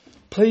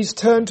Please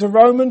turn to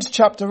Romans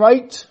chapter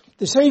 8.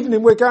 This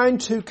evening we're going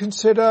to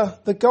consider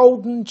the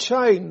golden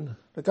chain.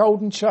 The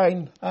golden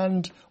chain.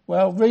 And,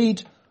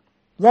 read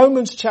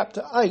Romans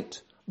chapter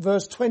 8,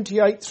 verse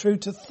 28 through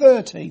to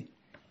 30.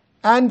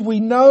 And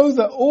we know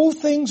that all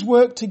things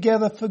work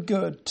together for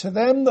good, to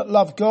them that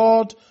love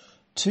God,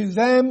 to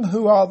them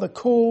who are the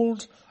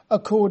called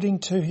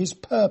according to his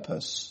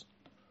purpose.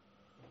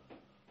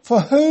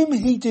 For whom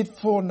he did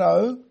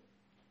foreknow,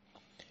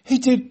 he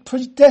did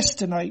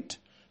predestinate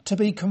to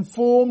be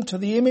conformed to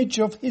the image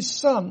of his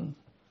Son,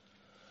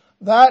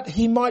 that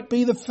he might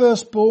be the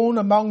firstborn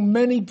among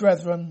many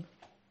brethren.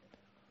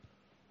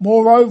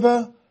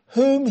 Moreover,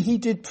 whom he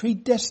did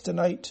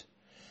predestinate,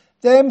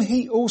 them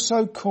he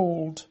also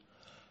called,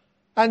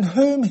 and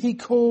whom he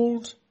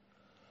called,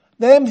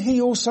 them he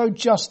also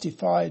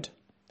justified,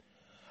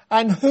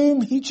 and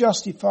whom he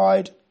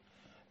justified,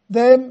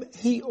 them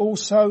he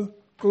also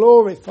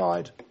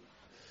glorified.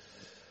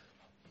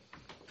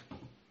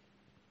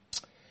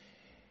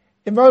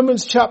 In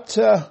Romans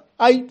chapter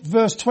 8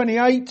 verse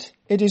 28,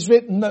 it is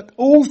written that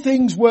all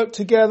things work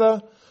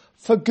together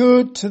for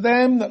good to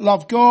them that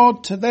love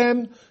God, to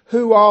them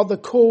who are the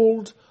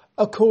called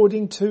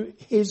according to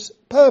his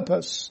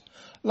purpose.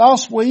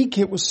 Last week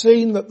it was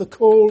seen that the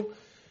call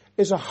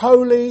is a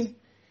holy,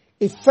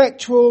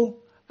 effectual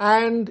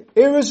and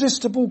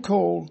irresistible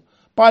call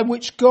by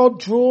which God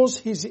draws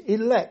his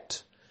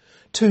elect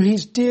to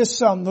his dear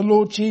Son, the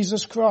Lord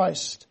Jesus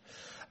Christ.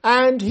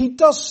 And he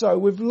does so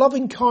with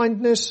loving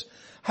kindness,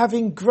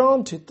 having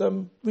granted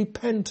them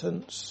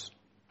repentance.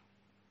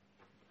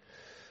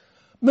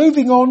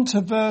 Moving on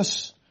to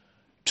verse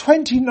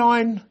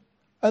 29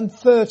 and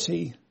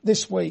 30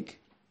 this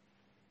week.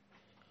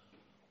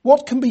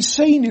 What can be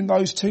seen in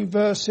those two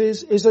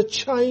verses is a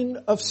chain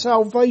of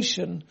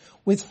salvation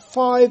with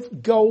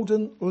 5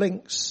 golden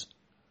links.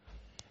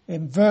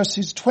 In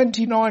verses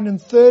 29 and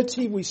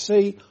 30 we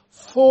see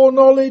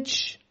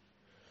foreknowledge,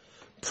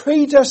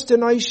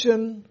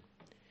 predestination,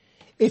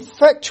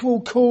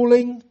 effectual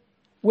calling,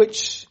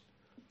 which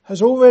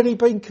has already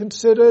been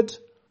considered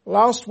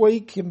last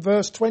week in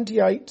verse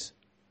 28.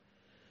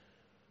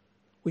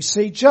 We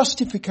see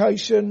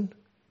justification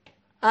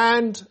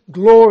and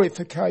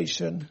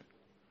glorification.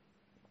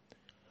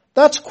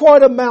 That's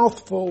quite a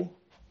mouthful,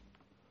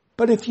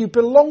 but if you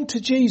belong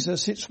to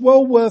Jesus, it's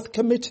well worth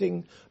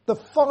committing the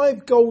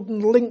 5 golden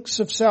links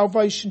of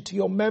salvation to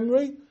your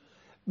memory,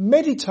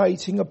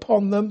 meditating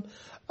upon them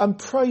and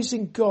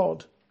praising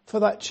God for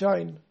that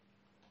chain.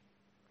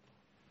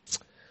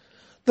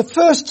 The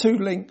first 2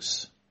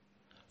 links,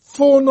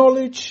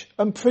 foreknowledge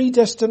and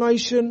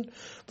predestination,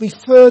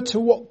 refer to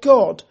what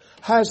God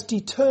has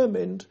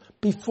determined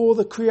before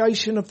the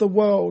creation of the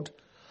world.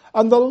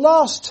 And the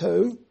last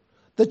 2,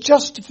 the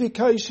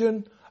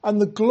justification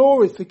and the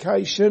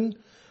glorification,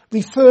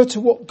 refer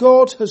to what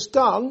God has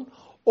done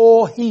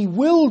or he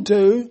will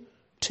do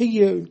to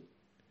you.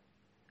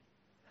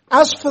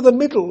 As for the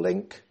middle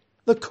link,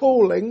 the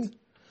calling,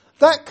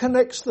 that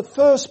connects the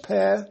first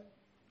pair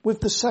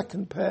with the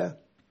second pair.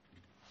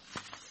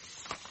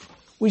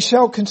 We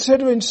shall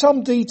consider in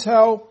some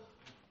detail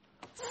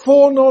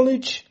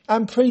foreknowledge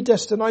and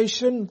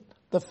predestination,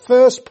 the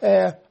first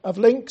pair of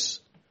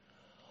links.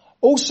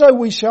 Also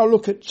we shall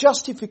look at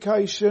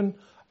justification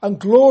and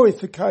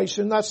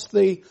glorification, that's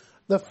the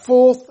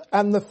 4th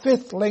and the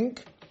 5th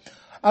link,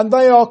 and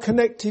they are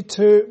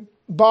connected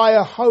by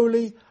a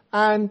holy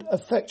and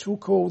effectual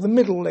call, the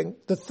middle link,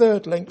 the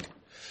 3rd link.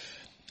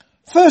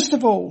 First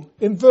of all,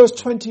 in verse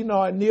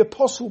 29, the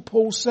Apostle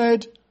Paul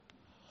said,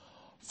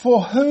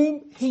 for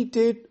whom he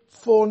did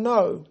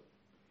foreknow.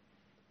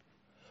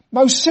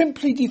 Most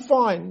simply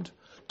defined,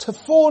 to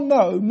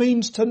foreknow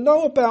means to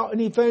know about an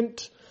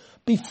event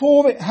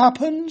before it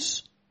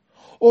happens,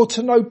 or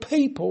to know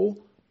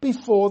people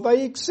before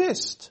they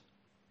exist.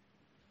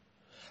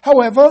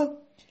 However,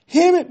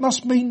 here it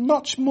must mean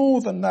much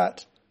more than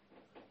that,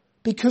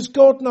 because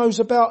God knows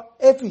about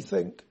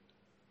everything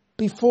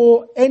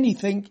before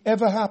anything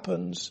ever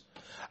happens,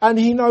 and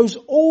he knows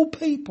all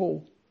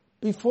people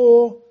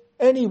before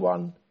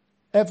anyone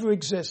ever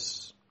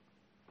exists.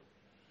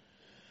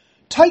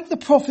 Take the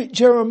prophet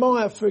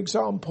Jeremiah, for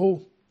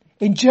example.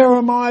 In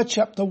Jeremiah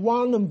chapter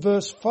 1 and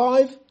verse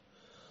 5,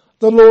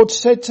 the Lord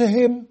said to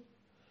him,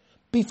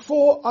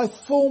 before I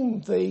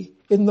formed thee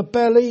in the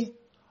belly,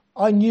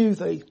 I knew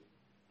thee.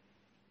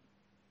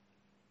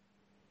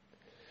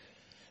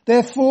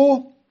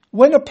 Therefore,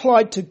 when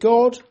applied to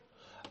God,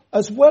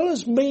 as well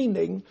as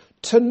meaning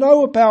to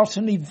know about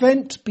an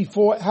event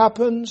before it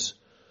happens,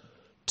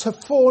 to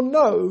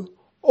foreknow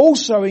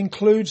also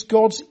includes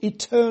God's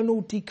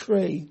eternal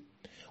decree,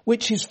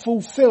 which is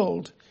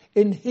fulfilled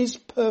in his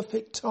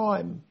perfect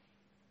time.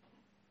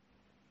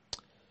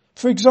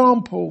 For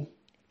example,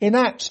 in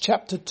Acts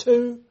chapter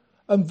 2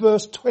 and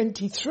verse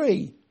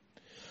 23,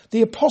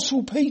 the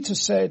Apostle Peter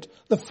said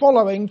the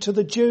following to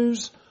the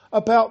Jews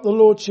about the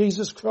Lord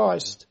Jesus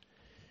Christ.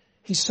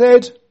 He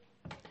said,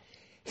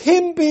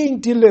 him being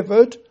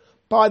delivered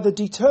by the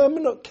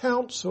determinate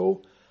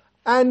counsel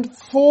and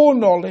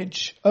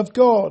foreknowledge of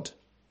God,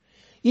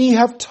 ye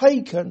have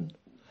taken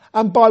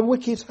and by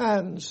wicked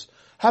hands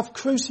have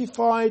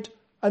crucified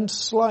and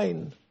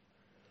slain.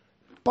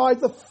 By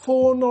the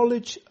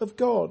foreknowledge of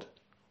God,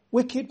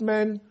 wicked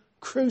men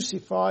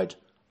crucified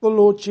the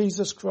Lord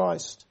Jesus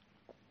Christ.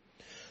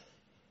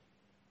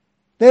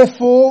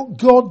 Therefore,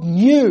 God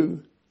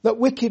knew that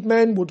wicked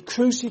men would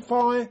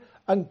crucify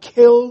and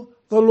kill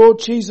the Lord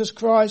Jesus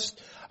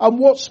Christ. And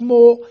what's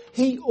more,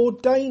 he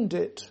ordained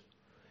it.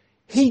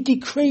 He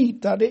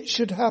decreed that it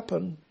should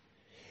happen.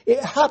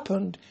 It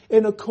happened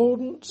in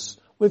accordance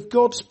with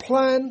God's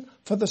plan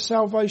for the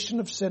salvation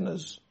of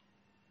sinners.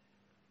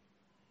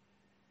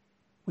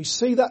 We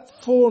see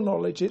that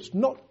foreknowledge. It's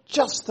not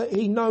just that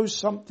he knows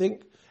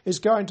something is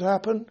going to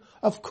happen.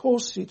 Of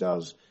course he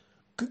does.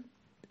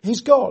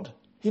 He's God.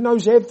 He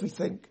knows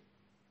everything.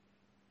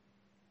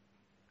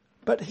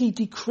 But he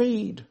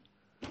decreed.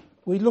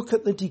 We look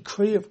at the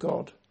decree of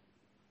God,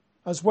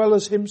 as well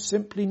as him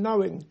simply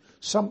knowing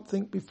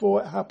something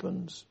before it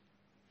happens.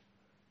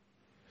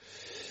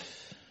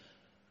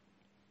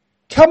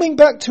 Coming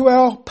back to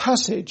our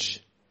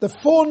passage, the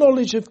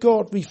foreknowledge of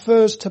God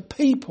refers to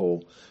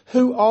people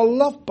who are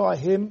loved by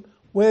him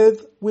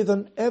with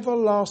an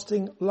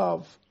everlasting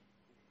love.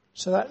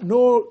 So that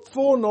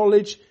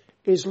foreknowledge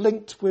is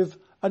linked with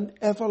an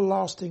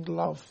everlasting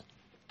love.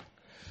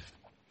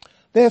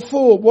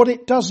 Therefore, what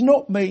it does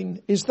not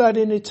mean is that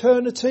in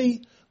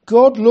eternity,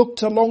 God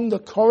looked along the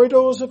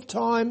corridors of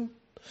time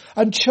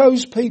and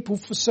chose people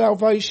for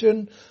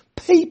salvation,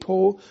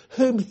 people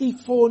whom he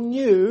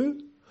foreknew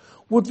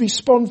would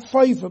respond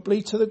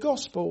favourably to the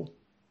gospel.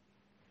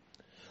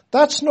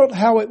 That's not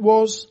how it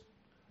was,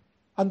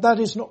 and that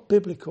is not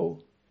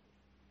biblical.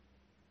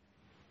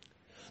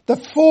 The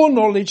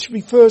foreknowledge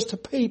refers to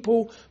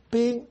people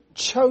being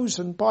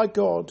chosen by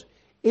God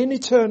in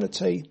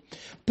eternity,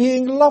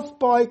 being loved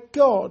by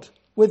God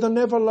with an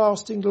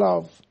everlasting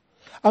love,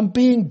 and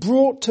being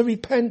brought to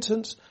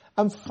repentance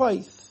and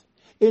faith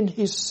in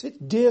his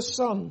dear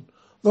Son,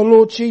 the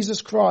Lord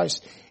Jesus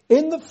Christ,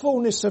 in the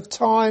fullness of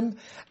time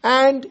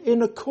and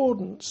in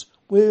accordance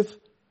with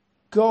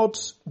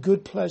God's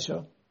good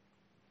pleasure.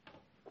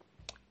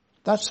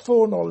 That's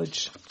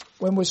foreknowledge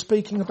when we're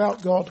speaking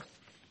about God.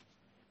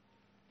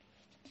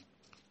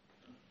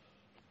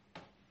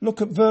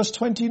 Look at verse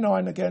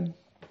 29 again.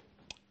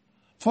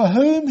 For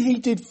whom he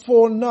did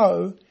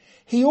foreknow,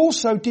 he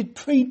also did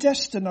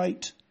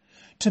predestinate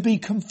to be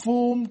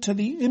conformed to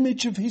the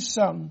image of his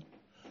Son,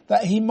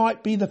 that he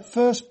might be the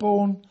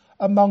firstborn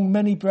among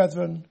many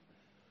brethren.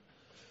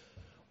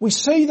 We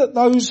see that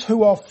those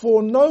who are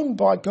foreknown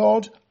by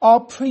God are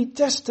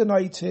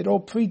predestinated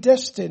or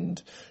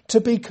predestined to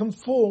be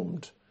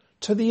conformed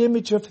to the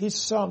image of his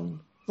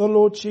Son, the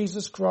Lord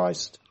Jesus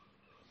Christ.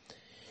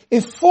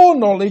 If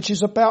foreknowledge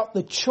is about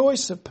the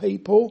choice of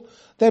people,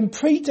 then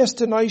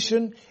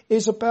predestination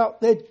is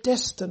about their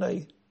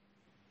destiny.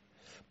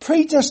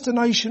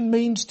 Predestination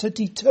means to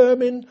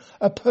determine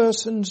a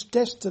person's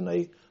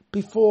destiny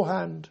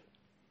beforehand.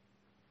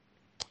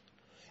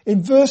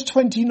 In verse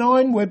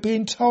 29, we're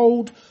being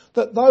told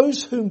that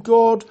those whom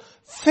God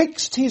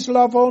fixed his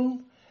love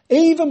on,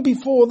 even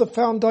before the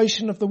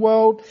foundation of the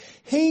world,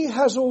 he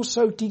has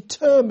also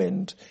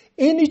determined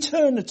in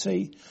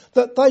eternity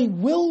that they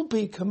will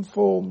be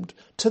conformed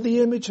to the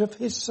image of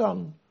his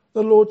Son,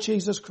 the Lord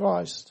Jesus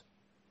Christ.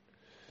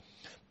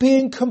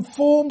 Being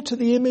conformed to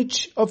the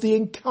image of the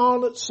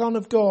incarnate Son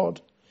of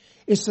God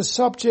is the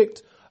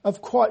subject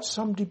of quite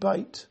some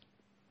debate.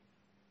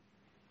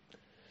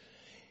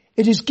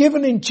 It is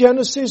given in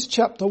Genesis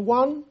chapter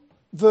 1,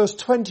 verse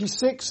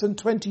 26 and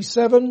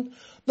 27,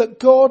 that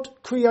God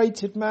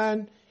created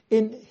man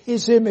in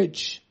his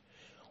image,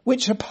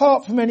 which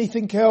apart from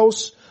anything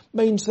else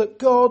means that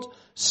God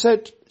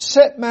set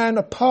man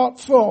apart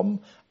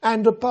from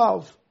and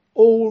above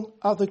all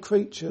other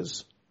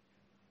creatures.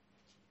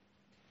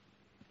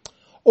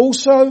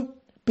 Also,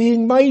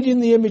 being made in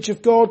the image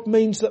of God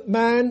means that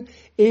man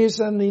is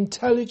an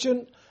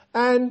intelligent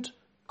and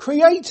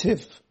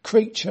creative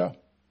creature.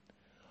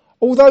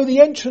 Although the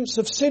entrance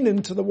of sin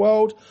into the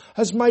world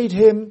has made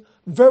him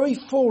very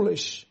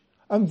foolish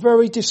and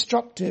very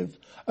destructive,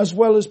 as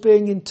well as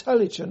being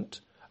intelligent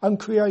and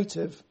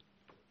creative.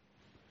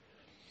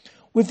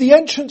 With the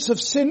entrance of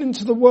sin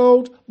into the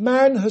world,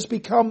 man has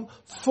become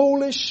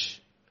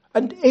foolish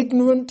and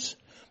ignorant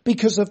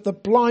because of the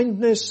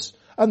blindness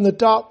and the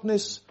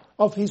darkness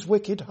of his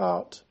wicked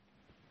heart.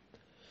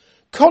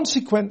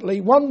 Consequently,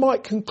 one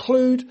might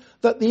conclude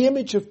that the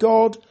image of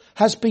God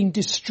has been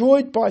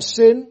destroyed by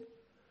sin,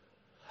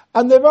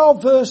 and there are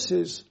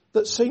verses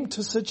that seem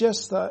to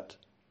suggest that.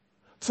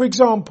 For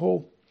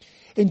example,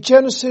 in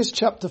Genesis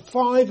chapter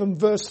 5 and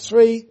verse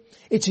 3,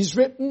 it is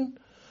written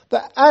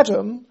that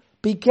Adam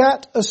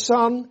begat a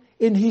son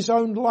in his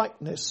own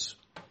likeness,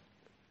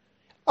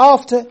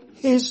 after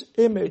his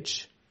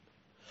image,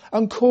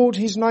 and called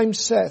his name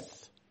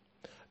Seth.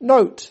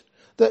 Note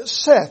that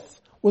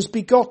Seth was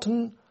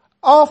begotten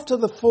after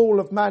the fall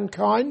of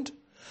mankind,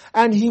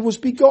 and he was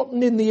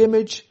begotten in the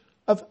image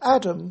of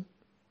Adam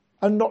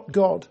and not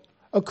God,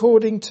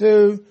 according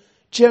to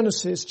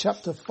Genesis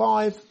chapter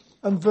 5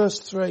 and verse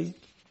 3.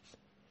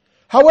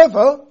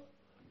 However,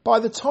 by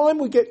the time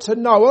we get to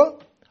Noah,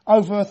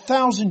 over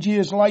 1,000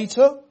 years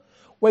later,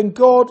 when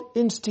God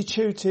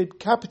instituted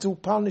capital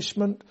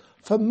punishment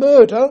for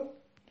murder,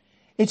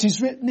 it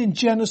is written in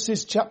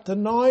Genesis chapter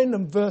 9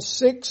 and verse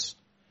 6,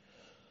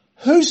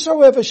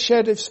 "Whosoever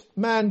sheddeth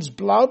man's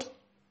blood,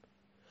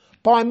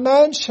 by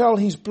man shall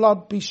his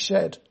blood be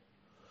shed.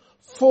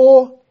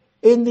 For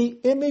in the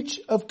image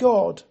of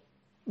God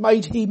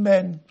made he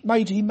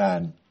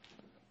man.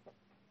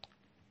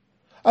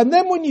 And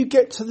then when you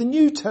get to the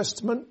New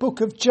Testament,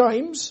 book of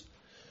James,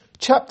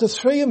 chapter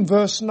 3 and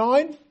verse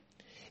 9,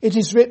 it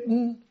is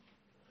written,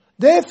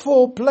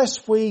 "Therefore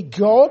bless we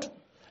God,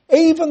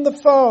 even the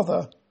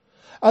Father,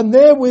 and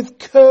therewith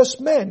curse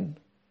men,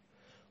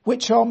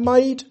 which are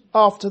made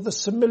after the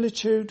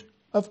similitude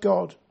of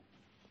God."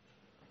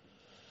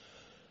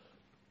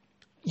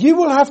 You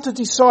will have to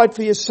decide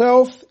for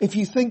yourself if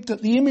you think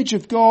that the image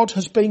of God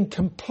has been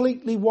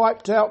completely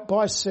wiped out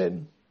by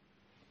sin.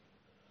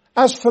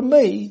 As for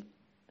me,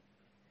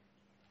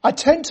 I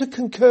tend to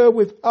concur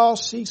with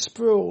R.C.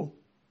 Sproul,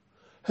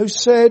 who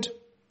said,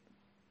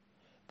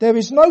 "There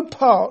is no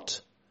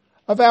part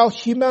of our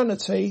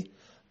humanity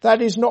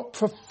that is not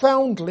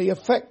profoundly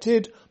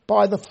affected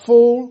by the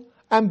fall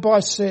and by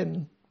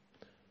sin.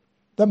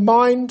 The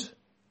mind,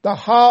 the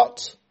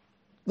heart,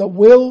 the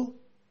will,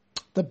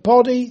 the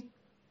body,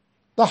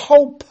 the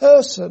whole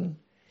person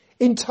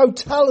in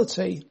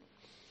totality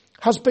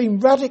has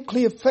been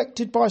radically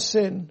affected by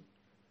sin.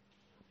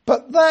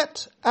 But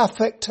that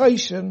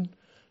affectation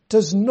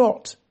does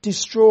not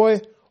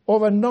destroy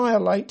or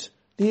annihilate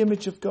the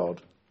image of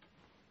God."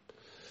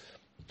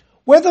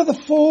 Whether the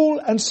fall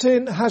and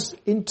sin has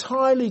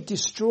entirely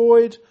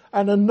destroyed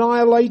and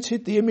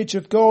annihilated the image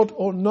of God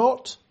or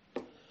not,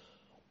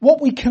 what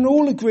we can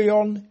all agree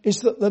on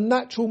is that the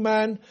natural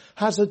man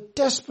has a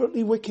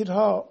desperately wicked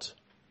heart,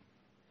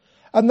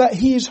 and that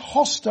he is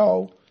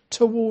hostile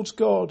towards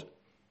God.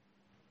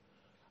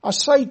 I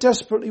say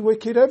desperately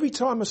wicked. Every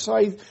time I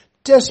say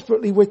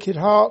desperately wicked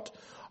heart,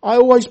 I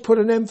always put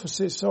an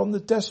emphasis on the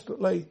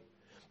desperately,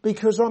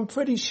 because I'm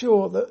pretty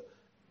sure that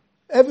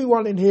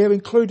everyone in here,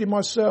 including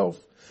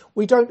myself,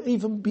 we don't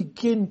even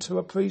begin to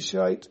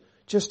appreciate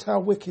just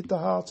how wicked the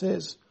heart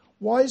is.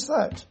 Why is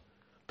that?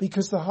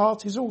 Because the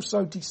heart is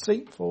also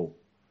deceitful.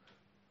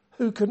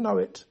 Who can know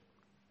it?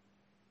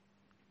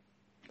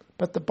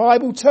 But the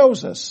Bible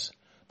tells us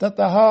that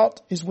the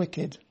heart is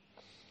wicked.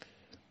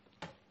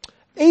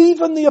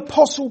 Even the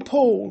Apostle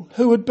Paul,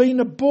 who had been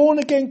a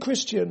born-again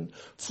Christian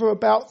for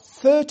about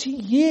 30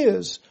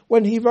 years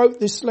when he wrote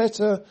this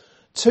letter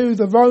to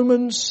the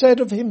Romans, said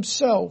of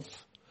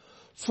himself,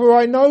 "For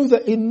I know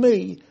that in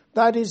me,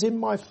 that is in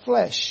my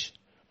flesh,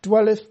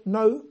 dwelleth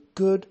no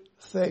good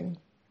thing."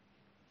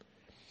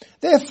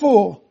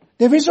 Therefore,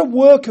 there is a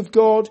work of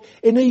God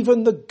in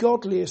even the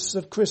godliest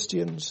of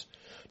Christians,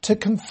 to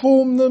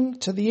conform them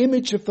to the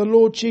image of the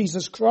Lord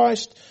Jesus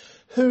Christ,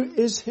 who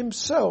is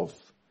himself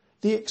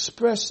the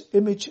express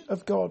image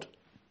of God.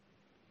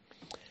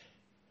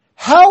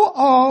 How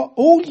are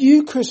all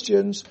you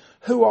Christians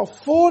who are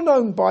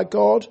foreknown by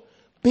God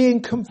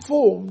being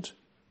conformed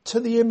to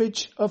the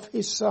image of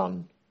his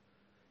Son?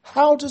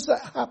 How does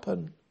that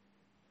happen?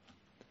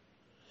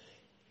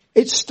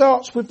 It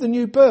starts with the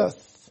new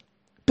birth,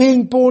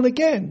 being born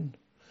again,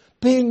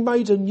 being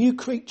made a new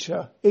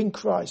creature in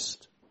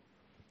Christ.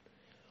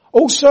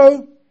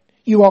 Also,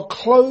 you are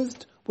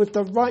clothed with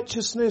the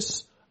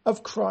righteousness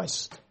of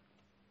Christ.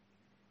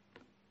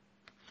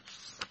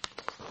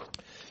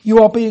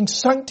 You are being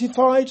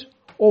sanctified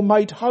or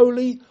made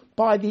holy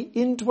by the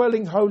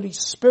indwelling Holy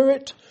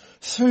Spirit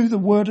through the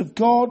Word of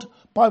God,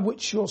 by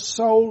which your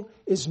soul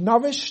is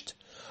nourished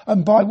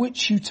and by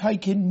which you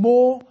take in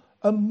more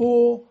and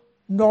more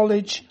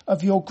knowledge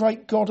of your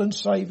great God and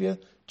Saviour,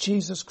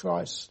 Jesus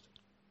Christ.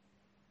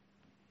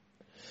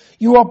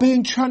 You are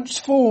being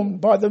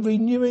transformed by the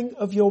renewing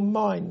of your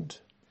mind.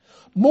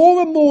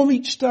 More and more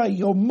each day,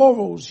 your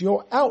morals,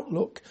 your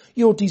outlook,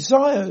 your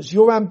desires,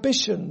 your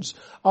ambitions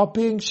are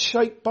being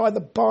shaped by the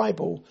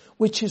Bible,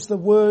 which is the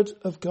Word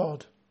of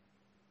God.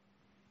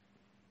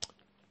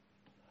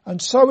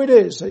 And so it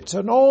is. It's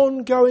an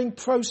ongoing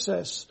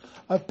process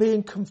of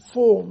being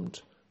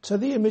conformed to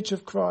the image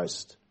of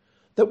Christ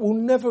that will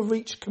never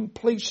reach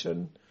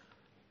completion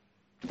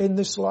in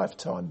this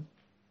lifetime.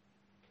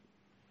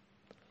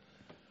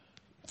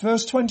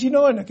 Verse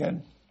 29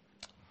 again.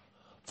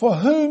 For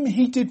whom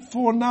he did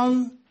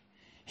foreknow,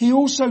 he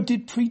also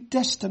did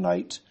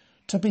predestinate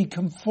to be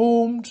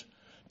conformed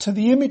to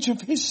the image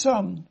of his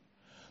Son,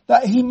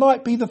 that he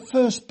might be the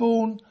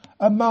firstborn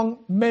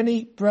among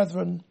many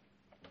brethren.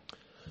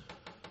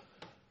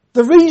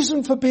 The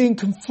reason for being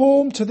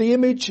conformed to the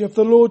image of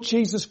the Lord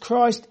Jesus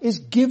Christ is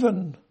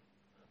given,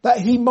 that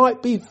he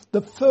might be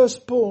the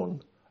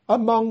firstborn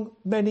among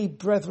many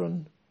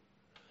brethren.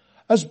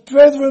 As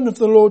brethren of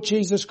the Lord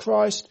Jesus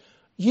Christ,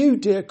 you,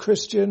 dear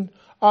Christian,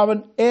 are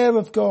an heir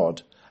of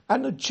God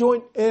and a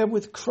joint heir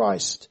with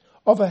Christ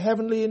of a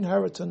heavenly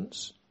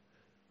inheritance.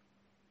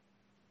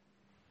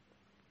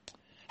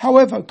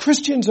 However,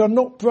 Christians are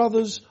not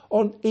brothers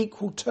on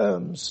equal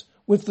terms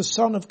with the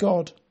Son of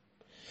God.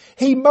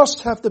 He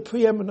must have the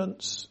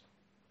preeminence.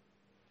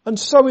 And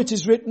so it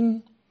is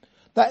written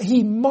that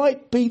he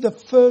might be the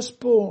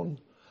firstborn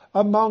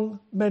among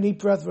many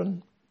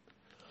brethren.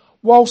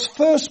 Whilst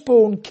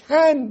firstborn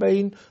can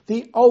mean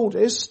the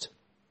oldest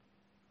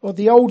or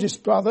the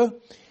oldest brother,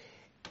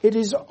 it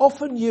is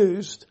often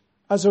used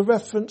as a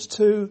reference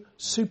to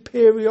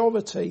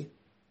superiority.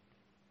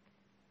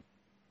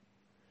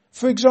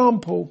 For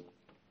example,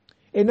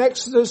 in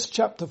Exodus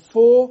chapter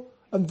 4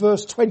 and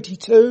verse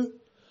 22,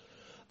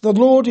 the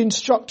Lord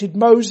instructed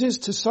Moses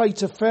to say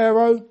to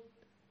Pharaoh,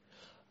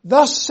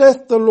 "Thus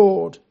saith the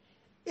Lord,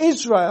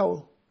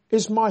 Israel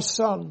is my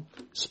son."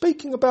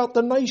 Speaking about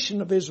the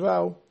nation of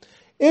Israel.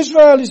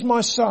 Israel is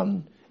my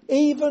son,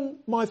 even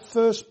my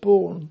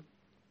firstborn.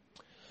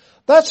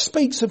 That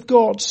speaks of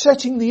God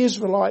setting the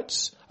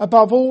Israelites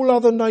above all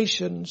other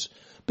nations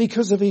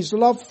because of his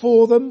love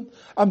for them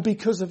and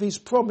because of his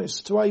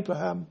promise to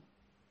Abraham.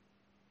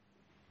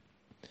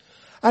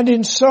 And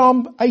in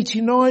Psalm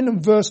 89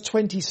 and verse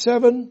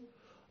 27,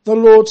 the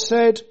Lord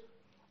said,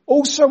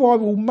 "Also I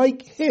will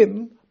make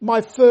him my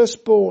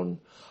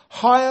firstborn,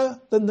 higher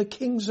than the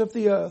kings of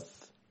the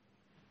earth."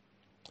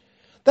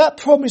 That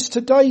promise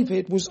to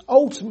David was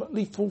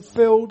ultimately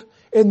fulfilled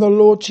in the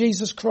Lord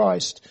Jesus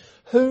Christ,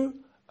 who,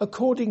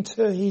 according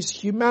to his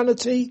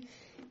humanity,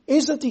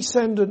 is a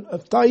descendant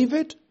of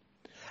David,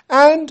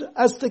 and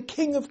as the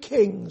King of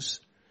Kings,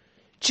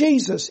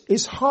 Jesus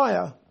is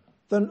higher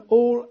than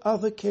all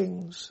other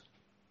kings.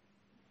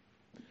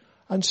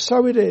 And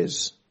so it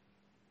is.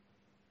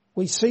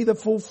 We see the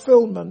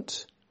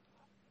fulfillment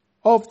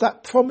of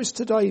that promise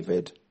to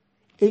David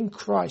in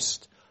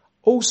Christ.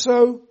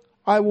 Also,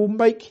 I will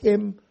make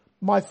him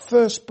my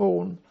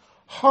firstborn,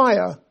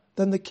 higher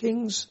than the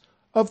kings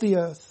of the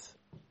earth.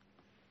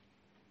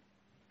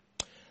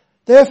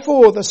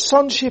 Therefore, the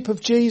sonship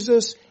of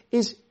Jesus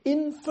is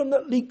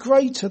infinitely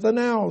greater than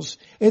ours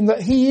in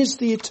that he is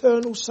the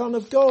eternal Son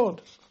of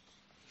God.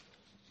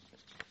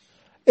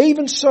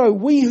 Even so,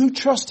 we who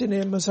trust in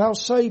him as our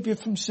Saviour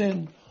from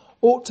sin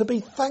ought to be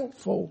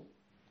thankful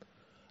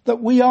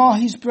that we are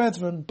his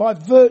brethren by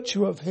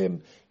virtue of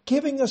him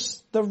giving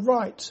us the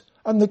right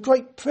and the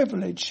great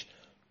privilege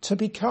to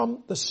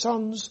become the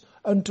sons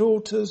and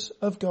daughters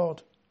of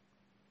God.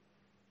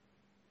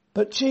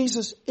 But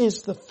Jesus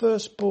is the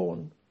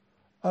firstborn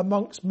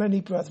amongst many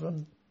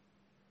brethren.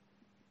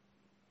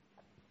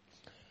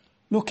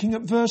 Looking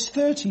at verse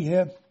 30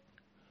 here.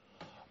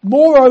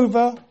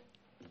 Moreover,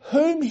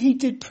 whom he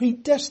did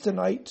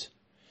predestinate,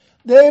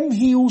 them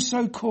he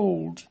also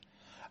called.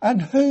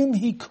 And whom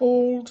he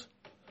called,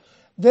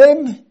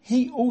 them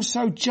he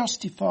also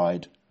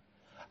justified.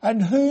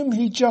 And whom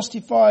he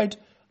justified,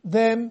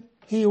 them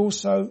he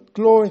also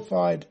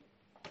glorified.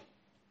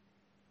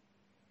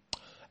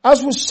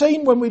 As was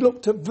seen when we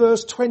looked at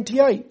verse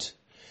 28,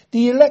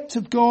 the elect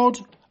of God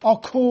are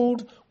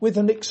called with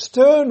an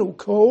external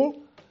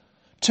call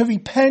to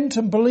repent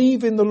and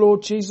believe in the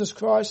Lord Jesus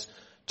Christ,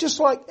 just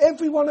like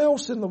everyone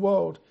else in the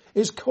world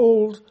is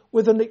called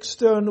with an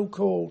external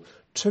call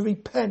to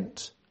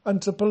repent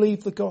and to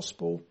believe the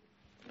gospel.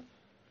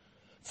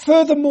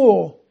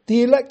 Furthermore,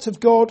 the elect of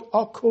God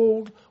are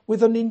called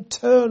with an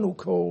internal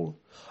call,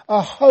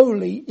 a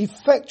holy,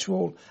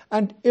 effectual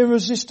and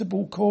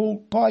irresistible call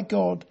by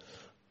God.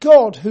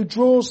 God who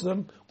draws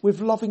them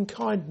with loving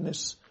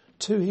kindness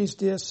to his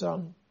dear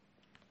Son.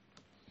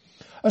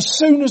 As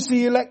soon as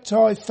the elect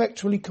are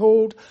effectually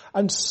called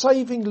and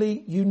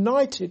savingly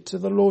united to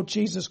the Lord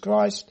Jesus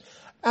Christ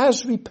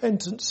as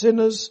repentant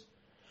sinners,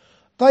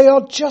 they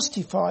are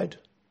justified.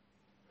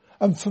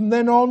 And from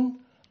then on,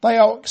 they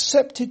are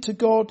accepted to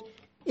God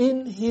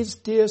in his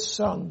dear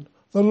Son,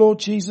 the Lord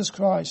Jesus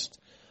Christ,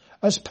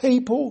 as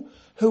people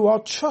who are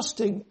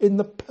trusting in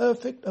the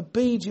perfect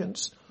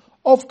obedience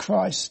of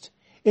Christ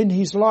in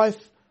his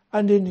life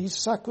and in his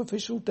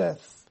sacrificial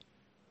death.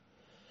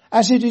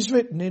 As it is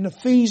written in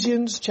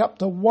Ephesians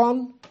chapter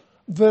 1,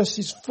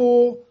 verses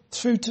 4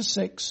 through to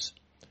 6,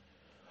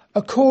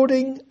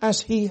 according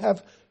as he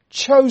have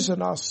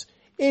chosen us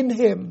in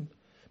him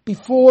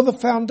before the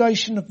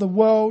foundation of the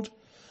world,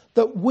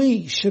 that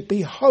we should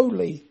be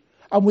holy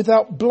and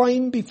without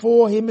blame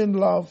before him in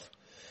love,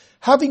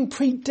 having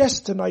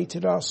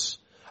predestinated us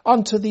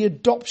unto the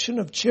adoption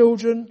of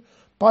children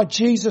by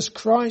Jesus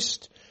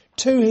Christ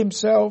to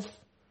himself.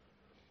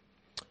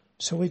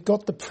 So we've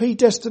got the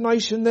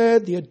predestination there,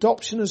 the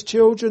adoption as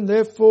children.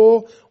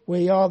 Therefore,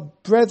 we are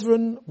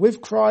brethren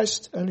with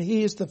Christ, and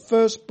he is the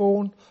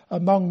firstborn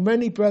among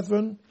many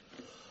brethren,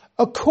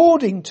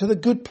 according to the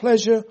good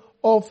pleasure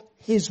of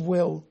his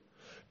will,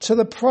 to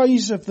the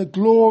praise of the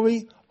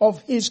glory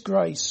of his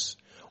grace,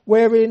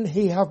 wherein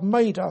he hath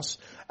made us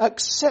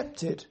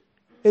accepted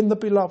in the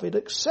beloved,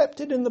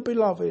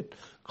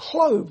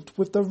 clothed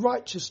with the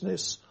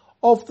righteousness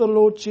of the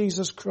Lord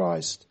Jesus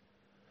Christ.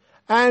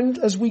 And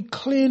as we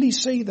clearly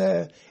see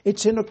there,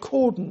 it's in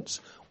accordance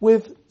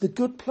with the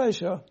good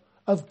pleasure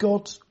of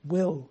God's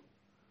will.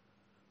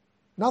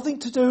 Nothing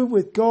to do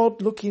with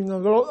God looking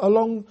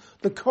along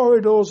the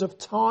corridors of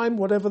time,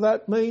 whatever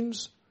that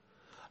means,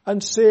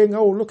 and seeing,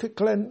 oh, look at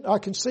Glenn, I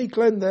can see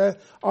Glenn there,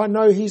 I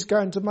know he's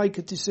going to make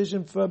a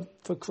decision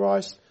for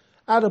Christ.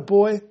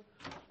 Attaboy,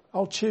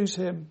 I'll choose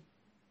him.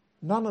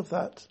 None of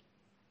that.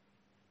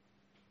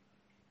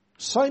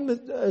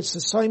 It's the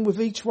same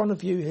with each one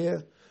of you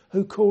here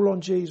who call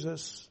on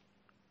Jesus.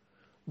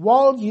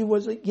 While you were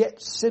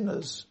yet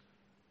sinners,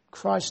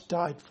 Christ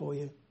died for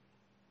you.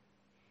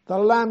 The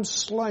Lamb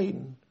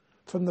slain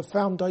from the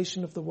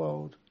foundation of the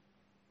world.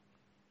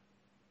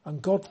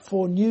 And God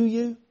foreknew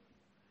you,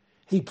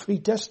 He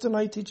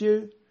predestinated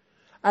you,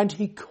 and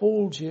He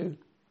called you.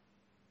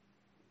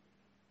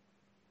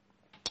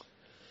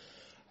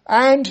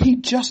 And He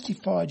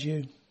justified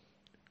you.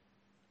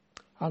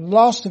 And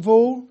last of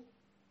all,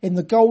 in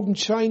the golden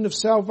chain of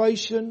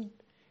salvation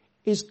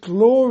is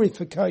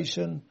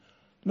glorification.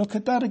 Look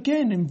at that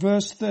again in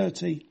verse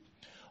 30.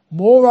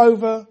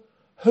 Moreover,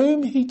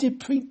 whom He did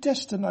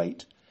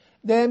predestinate,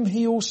 them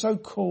He also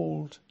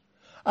called.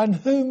 And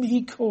whom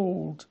He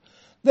called,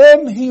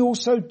 them He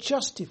also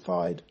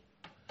justified.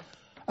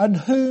 And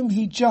whom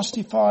He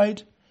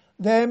justified,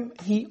 them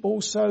He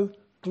also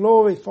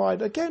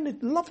glorified. Again,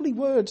 lovely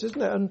words,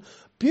 isn't it? And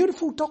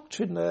beautiful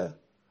doctrine there.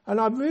 And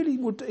I really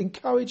would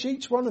encourage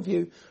each one of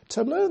you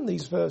to learn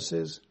these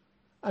verses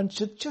and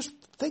to just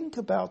think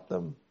about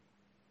them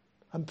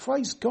and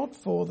praise God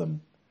for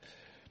them.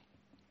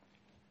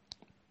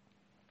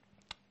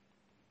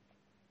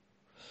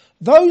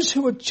 Those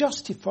who are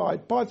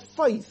justified by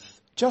faith,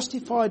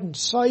 justified and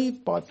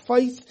saved by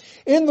faith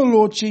in the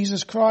Lord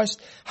Jesus Christ,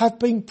 have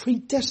been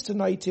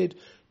predestinated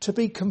to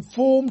be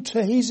conformed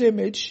to His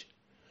image.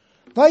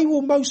 They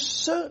will most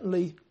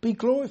certainly be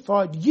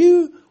glorified.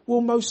 You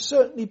will most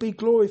certainly be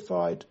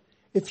glorified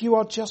if you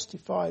are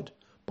justified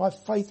by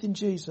faith in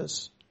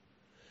Jesus.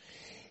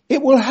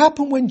 It will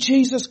happen when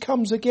Jesus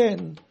comes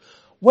again.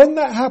 When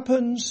that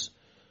happens,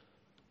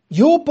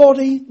 your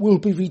body will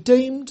be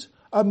redeemed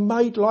and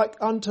made like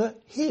unto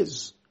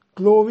His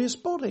glorious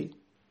body.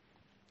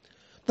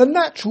 The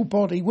natural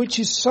body, which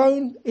is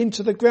sown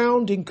into the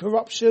ground in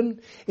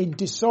corruption, in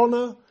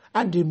dishonour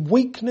and in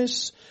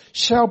weakness,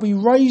 shall be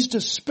raised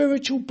a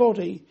spiritual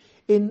body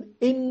in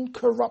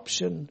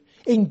incorruption,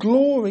 in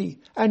glory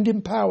and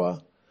in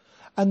power,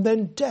 and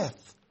then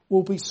death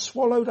will be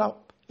swallowed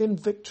up in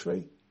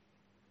victory.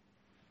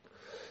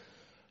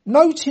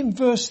 Note in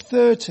verse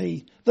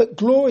 30 that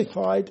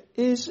glorified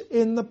is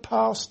in the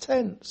past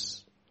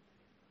tense,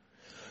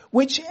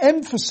 which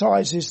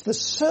emphasises the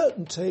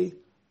certainty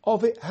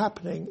of it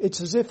happening.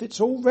 It's as if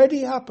it's already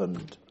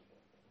happened.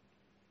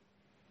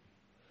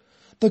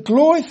 The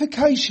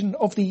glorification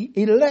of the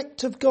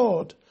elect of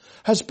God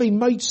has been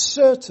made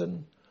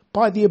certain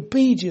by the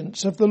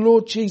obedience of the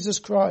Lord Jesus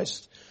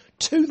Christ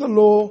to the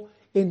law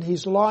in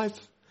His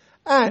life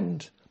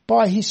and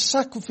by His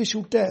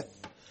sacrificial death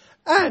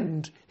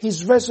and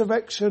His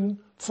resurrection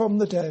from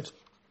the dead.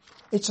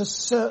 It's a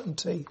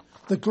certainty,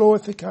 the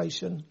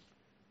glorification.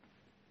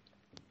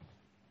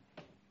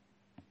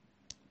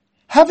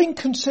 Having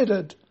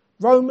considered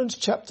Romans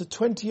 8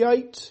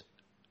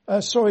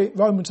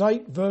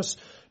 verse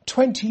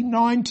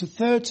 29 to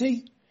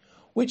 30,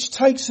 which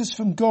takes us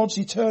from God's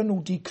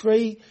eternal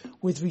decree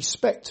with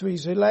respect to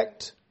His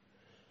elect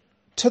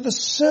to the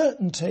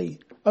certainty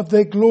of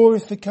their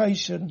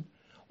glorification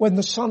when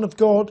the Son of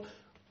God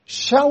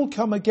shall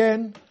come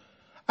again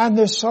and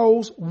their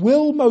souls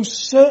will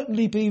most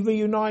certainly be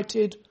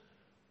reunited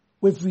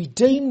with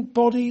redeemed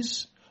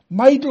bodies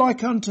made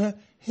like unto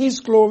His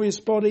glorious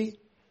body.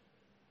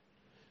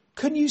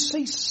 Can you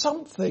see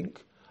something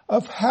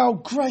of how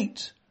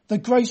great the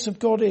grace of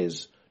God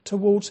is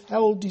towards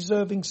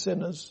hell-deserving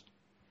sinners?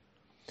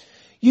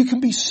 You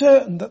can be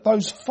certain that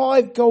those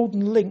 5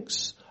 golden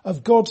links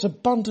of God's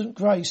abundant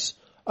grace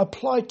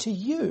apply to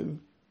you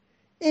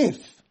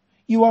if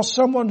you are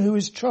someone who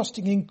is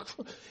trusting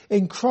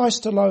in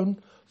Christ alone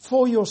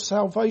for your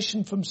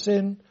salvation from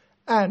sin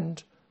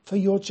and for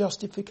your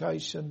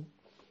justification.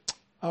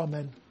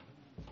 Amen.